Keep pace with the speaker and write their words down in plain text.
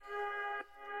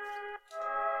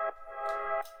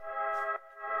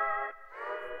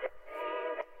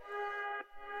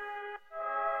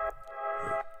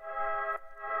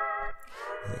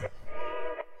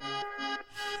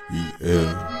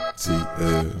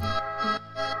ELTL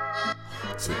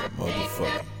to the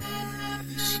motherfucker.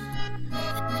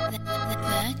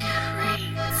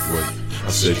 Wait, I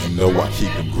said you know I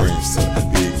keep them grams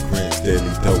tucked, big grams,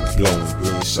 steady dope blowing,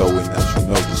 green showing out, you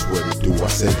know just what it do. I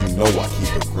said you know I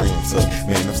keep a gram tucked,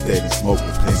 man I'm steady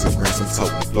smoking, plans of grams I'm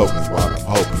toting, floating while I'm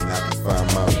hoping I can find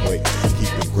my way.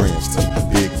 Keep them grams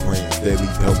tucked, big grams, steady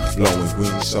dope blowing,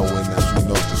 green showing out, you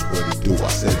know just what it do. I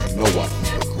said you know I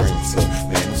keep a gram tucked,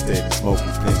 man I'm steady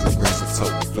smoking, plans of grams I'm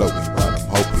toting, floating while I'm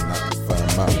hoping I can find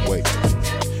my way.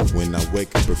 When I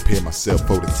wake up, prepare myself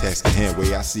for the task at hand.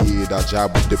 Way I see it, our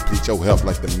job will deplete your health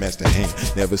like the master hand.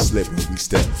 Never slipping, we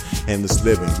step, endless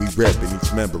living. We reppin'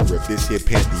 each member of this here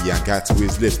pantheon. Got to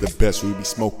his lips, the best. We be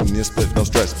smoking this split, no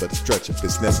stretch, but a stretch if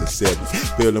it's necessary.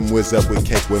 Fill them whiz up with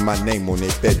cake with my name on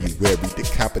it February. The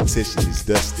competition is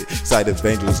dusted. Sight of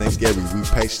angels ain't scary. We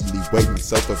patiently waiting.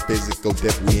 So for physical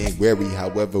death, we ain't wary.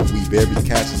 However, we very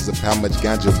conscious of how much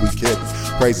ganja we carry.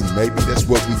 Crazy, maybe that's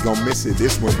what we gon' miss it.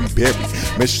 This when we bury.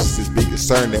 Mistresses be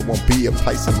concerned, there won't be a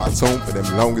place in my tomb for them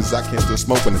long as I can still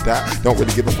smoke when I die. Don't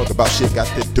really give a fuck about shit, got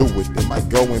to do with them. I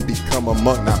go and become a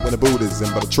monk, not with a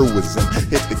Buddhism, but a truism.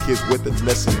 Hit the kids with a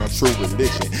lesson on true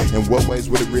religion. In what ways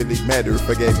would it really matter if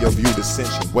I gave your view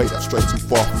dissension? Wait, I'm straight too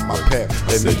far from my path.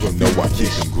 Let me know I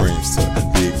keep them grams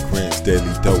tucked, big grams,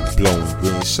 steady dope blowing,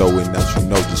 green showing out, you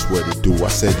know just what it do. I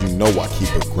said you know I keep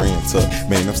a gram tucked,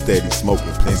 man I'm steady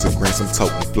smoking, plans of grams I'm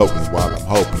toting, floating while I'm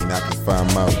hoping I can find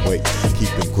my way. Keep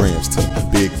them grams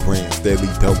tucked, big grams, steady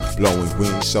dope blowing,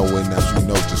 green showing out, you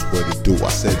know just what it do. I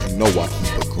said you know I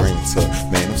keep a gram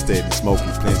tucked, man I'm steady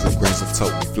smoking, plans of grams I'm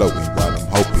toting, floating while I'm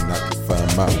hoping I can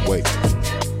find my way.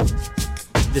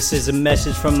 This is a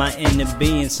message from my inner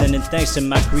being, sending thanks to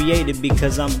my creator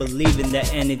because I'm believing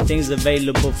that anything's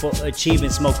available for achieving.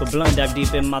 Smoke a blunt, dive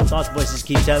deep in my thoughts, voices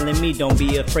keep telling me don't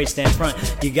be afraid, stand front.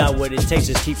 You got what it takes,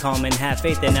 just keep calm and have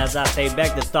faith. And as I fade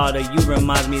back, the thought of you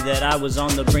reminds me that I was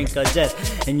on the brink of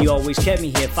death, and you always kept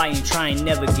me here fighting, trying,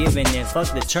 never giving in.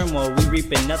 Fuck the turmoil, we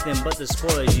reaping nothing but the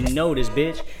spoils, you know this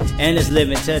bitch. And it's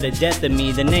living to the death of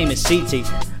me, the name is CT.